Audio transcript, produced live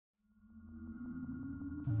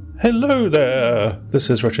Hello there!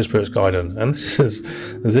 This is Retro Spirits Gaiden, and this is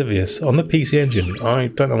XEVIOUS on the PC Engine. I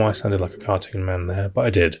don't know why I sounded like a cartoon man there, but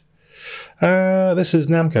I did. This is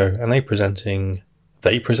Namco, and they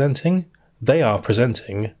are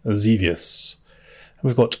presenting XEVIOUS. And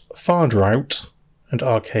we've got Far Drought and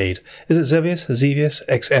Arcade. Is it XEVIOUS, XEVIOUS,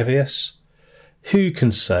 XEVIOUS? Who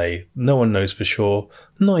can say? No one knows for sure,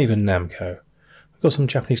 not even Namco. We've got some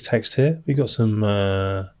Japanese text here. We've got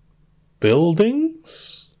some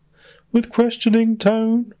buildings with questioning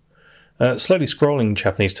tone. Slowly scrolling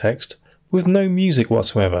Japanese text with no music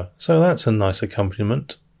whatsoever. So that's a nice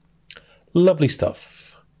accompaniment. Lovely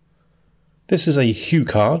stuff. This is a Hue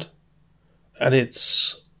card, and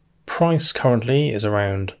its price currently is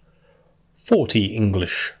around 40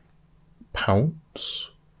 English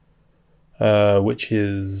pounds, which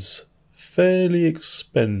is fairly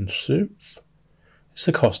expensive. It's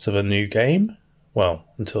the cost of a new game. Well,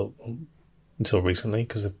 until recently,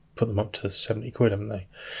 because they've put them up to 70 quid, haven't they?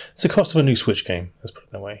 It's the cost of a new Switch game, let's put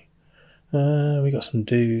it that way. We got some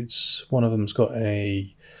dudes. One of them's got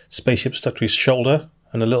a spaceship stuck to his shoulder,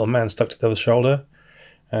 and a little man stuck to the other shoulder.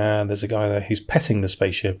 And there's a guy there who's petting the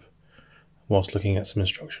spaceship whilst looking at some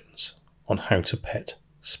instructions on how to pet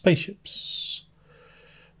spaceships.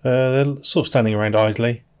 They're sort of standing around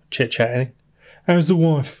idly, chit-chatting. How's the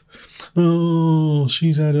wife? Oh,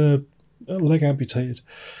 she's had a leg amputated.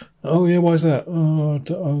 Oh yeah, why is that?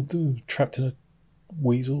 Trapped in a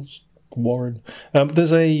weasel's warren.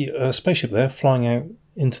 There's a spaceship there flying out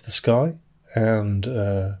into the sky, and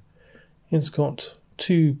it's got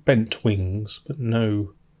two bent wings but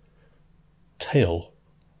no tail.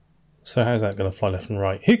 So how's that going to fly left and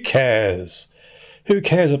right? Who cares? Who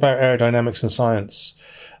cares about aerodynamics and science?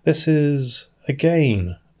 This is,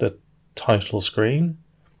 again, the title screen.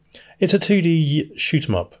 It's a 2D shoot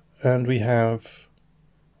 'em up, and we have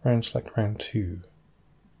select round 2.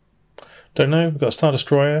 Don't know, we've got a Star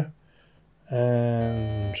Destroyer,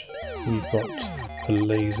 and we've got a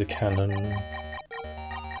laser cannon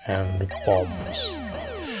and bombs.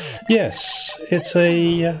 Yes, it's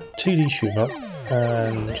a 2D shoot 'em up,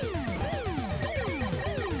 and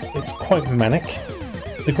it's quite manic.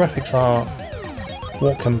 The graphics are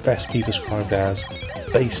what can best be described as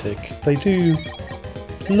basic. They do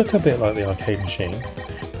look a bit like the arcade machine.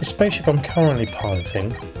 The spaceship I'm currently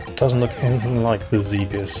piloting doesn't look anything like the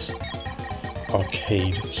XEVIOUS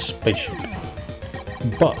arcade spaceship,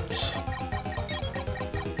 but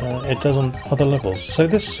it does on other levels. So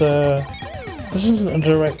this isn't a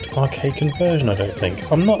direct arcade conversion, I don't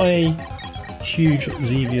think. I'm not a huge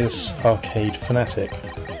XEVIOUS arcade fanatic,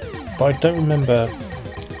 but I don't remember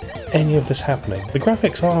any of this happening. The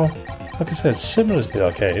graphics are, like I said, similar to the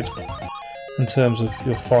arcade in terms of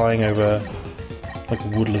you're flying over like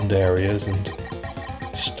woodland areas and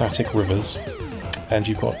static rivers, and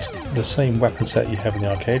you've got the same weapon set you have in the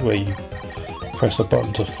arcade where you press a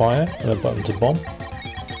button to fire and a button to bomb.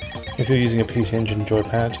 If you're using a PC Engine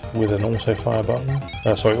joypad with an auto fire button,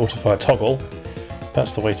 auto fire toggle,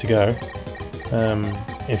 that's the way to go.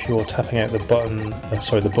 If you're tapping out the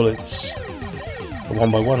bullets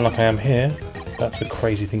one by one like I am here, that's a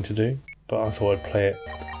crazy thing to do, but I thought I'd play it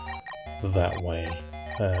that way.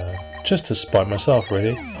 Just to spite myself,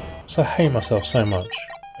 really. So I hate myself so much.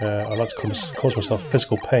 I like to cause myself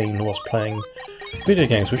physical pain whilst playing video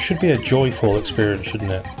games, which should be a joyful experience,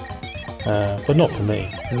 shouldn't it? But not for me.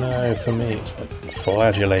 No, for me it's like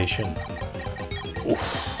flagellation.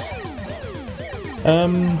 Oof.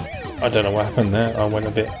 I don't know what happened there. I went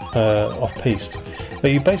a bit off-piste.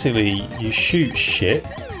 But you shoot shit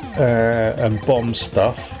and bomb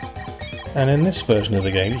stuff, and in this version of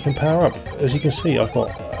the game you can power up. As you can see, I've got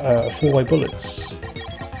 4-way bullets,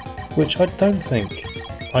 which I don't think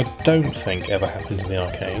ever happened in the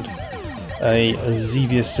arcade. A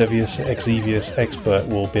XEVIOUS expert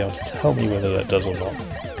will be able to tell me whether that does or not.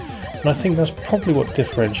 And I think that's probably what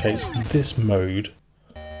differentiates this mode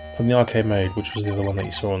from the arcade mode, which was the other one that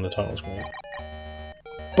you saw on the title screen.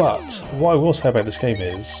 But what I will say about this game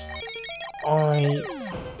is I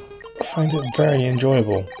find it very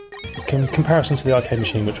enjoyable. In comparison to the arcade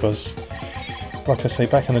machine, which was, like I say,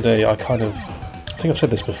 back in the day, I think I've said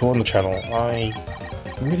this before on the channel, I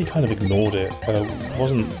really kind of ignored it, and it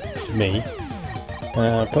wasn't for me.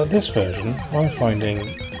 But this version I'm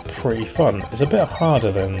finding pretty fun. It's a bit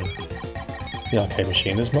harder than the arcade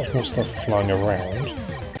machine, there's much more stuff flying around.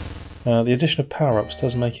 The addition of power-ups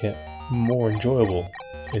does make it more enjoyable,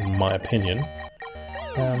 in my opinion.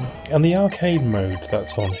 And the arcade mode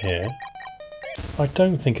that's on here, I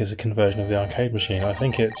don't think it's a conversion of the arcade machine. I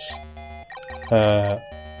think it's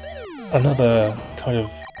another kind of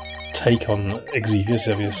take on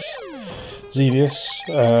XEVIOUS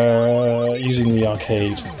XEVIOUS, using the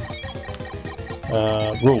arcade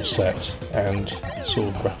rule set and sort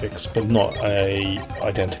of graphics, but not a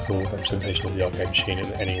identical representation of the arcade machine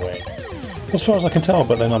in any way, as far as I can tell.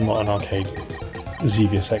 But then I'm not an arcade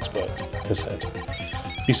XEVIOUS expert, like I said.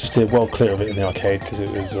 I used to steer well clear of it in the arcade because it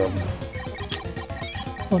was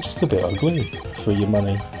well, just a bit ugly for your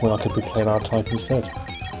money when I could be playing R-Type instead.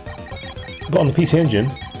 But on the PC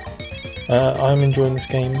Engine, I'm enjoying this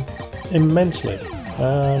game immensely.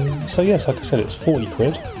 So yes, like I said, it's 40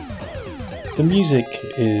 quid. The music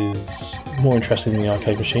is more interesting than the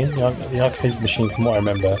arcade machine. The arcade machine, from what I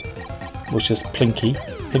remember, was just plinky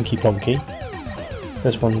plonky.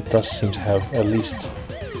 This one does seem to have at least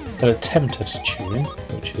an attempt at a tune,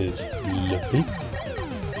 which is lovely.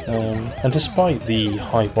 And despite the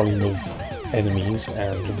high volume of enemies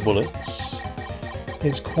and bullets,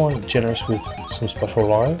 it's quite generous with some special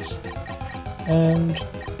lives, and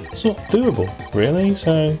sort of doable, really.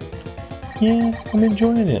 So yeah, I'm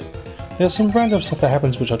enjoying it. There's some random stuff that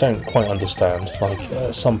happens which I don't quite understand, like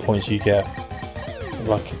at some points you get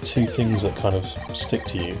like 2 things that kind of stick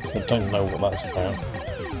to you. I don't know what that's about.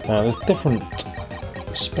 There's different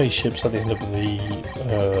spaceships at the end of the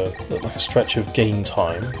like a stretch of game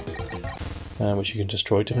time, which you can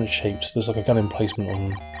destroy, different shapes. There's like a gun emplacement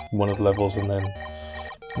on one of the levels, and then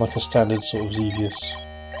like a standard sort of XEVIOUS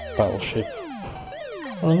battleship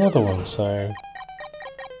on another one. So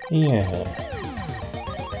yeah,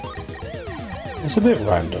 it's a bit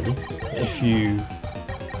random if you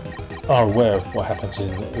are aware of what happens in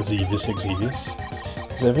XEVIOUS.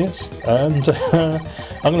 And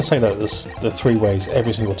I'm going to say that the 3 ways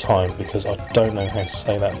every single time because I don't know how to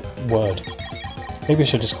say that word. Maybe I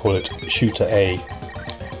should just call it Shooter A.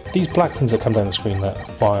 These black things that come down the screen that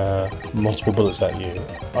fire multiple bullets at you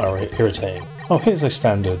are irritating. Oh, here's a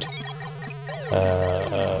standard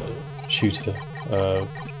shooter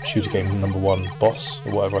game number 1 boss,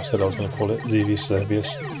 or whatever I said I was going to call it.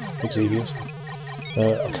 XEVIOUS.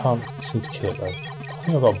 I can't seem to kill it though. I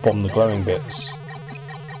think I've got to bomb the glowing bits.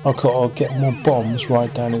 I'll get more bombs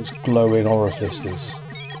right down its glowing orifices.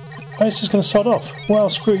 Oh, it's just going to sod off. Well,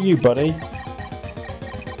 screw you, buddy.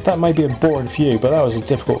 That may be a boring for you, but that was a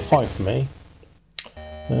difficult fight for me.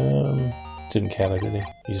 Didn't care though, did he?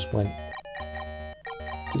 He just went.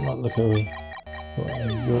 Didn't like look at me.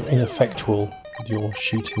 You're ineffectual with your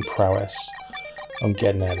shooting prowess. I'm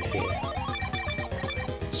getting out of here.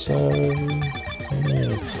 So,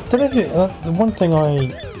 yeah. The one thing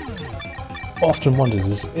I often wondered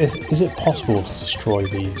is it possible to destroy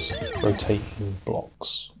these rotating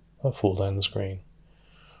blocks that fall down the screen?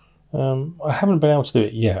 I haven't been able to do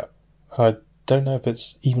it yet. I don't know if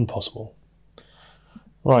it's even possible.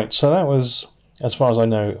 Right, so that was, as far as I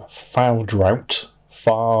know, Fardrout.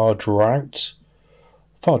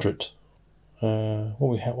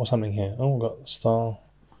 What's happening here? Oh, we've got Star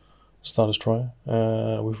Destroyer.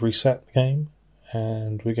 We've reset the game,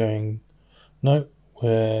 and we're going. No,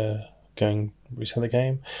 we're going reset the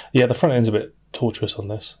game. Yeah, the front end's a bit torturous on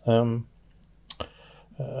this.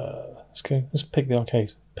 Let's go. Let's pick the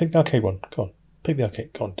arcade. Pick the arcade one. Go on. Pick the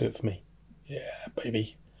arcade. Go on, do it for me. Yeah,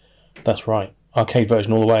 baby. That's right. Arcade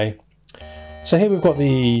version all the way. So here we've got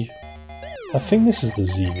the. I think this is the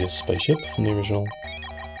XEVIOUS spaceship from the original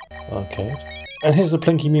arcade. And here's the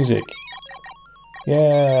plinky music.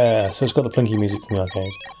 Yeah, so it's got the plinky music from the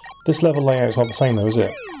arcade. This level layout's not the same though, is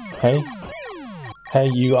it? Hey? Hey,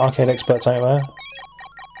 you arcade experts out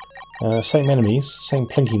there. Same enemies, same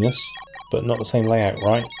plinkiness, but not the same layout,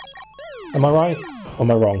 right? Am I right? Or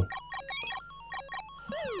am I wrong?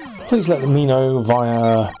 Please let me know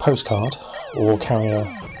via postcard or carrier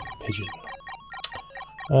pigeon.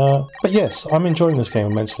 But yes, I'm enjoying this game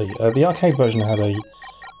immensely. The arcade version had a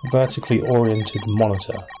vertically oriented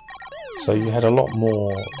monitor, so you had a lot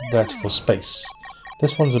more vertical space.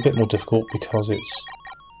 This one's a bit more difficult because it's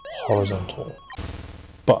horizontal,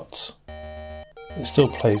 but it still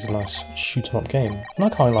plays a nice shoot-'em-up game, and I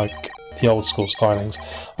kind of like the old school stylings.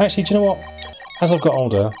 Actually, do you know what? As I've got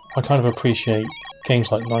older, I kind of appreciate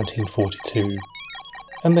games like 1942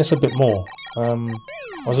 and this a bit more. I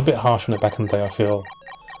was a bit harsh on it back in the day, I feel,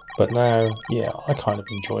 but now, yeah, I kind of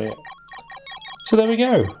enjoy it. So there we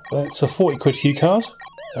go. It's a 40 quid cue card,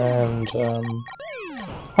 and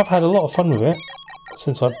I've had a lot of fun with it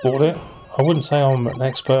since I bought it. I wouldn't say I'm an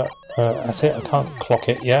expert at it. I can't clock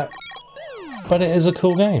it yet, but it is a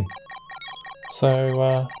cool game.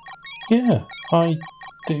 So yeah, I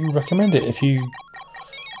do recommend it if you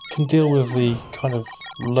can deal with the kind of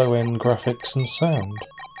low-end graphics and sound.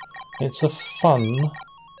 It's a fun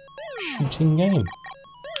shooting game.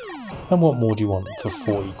 And what more do you want for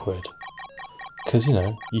 40 quid? Because, you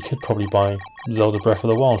know, you could probably buy Zelda Breath of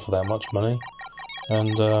the Wild for that much money.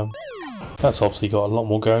 And that's obviously got a lot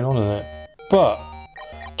more going on in it. But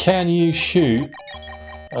can you shoot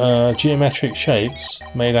geometric shapes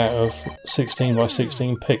made out of 16 by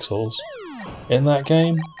 16 pixels in that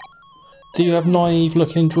game? Do you have naive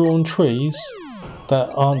looking drawn trees that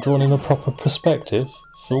aren't drawn in a proper perspective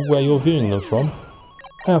for where you're viewing them from?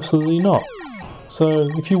 Absolutely not. So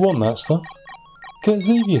if you want that stuff, get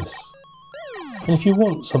XEVIOUS. And if you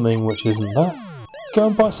want something which isn't that, go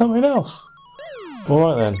and buy something else.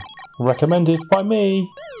 Alright then, recommended by me.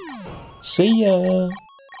 See ya!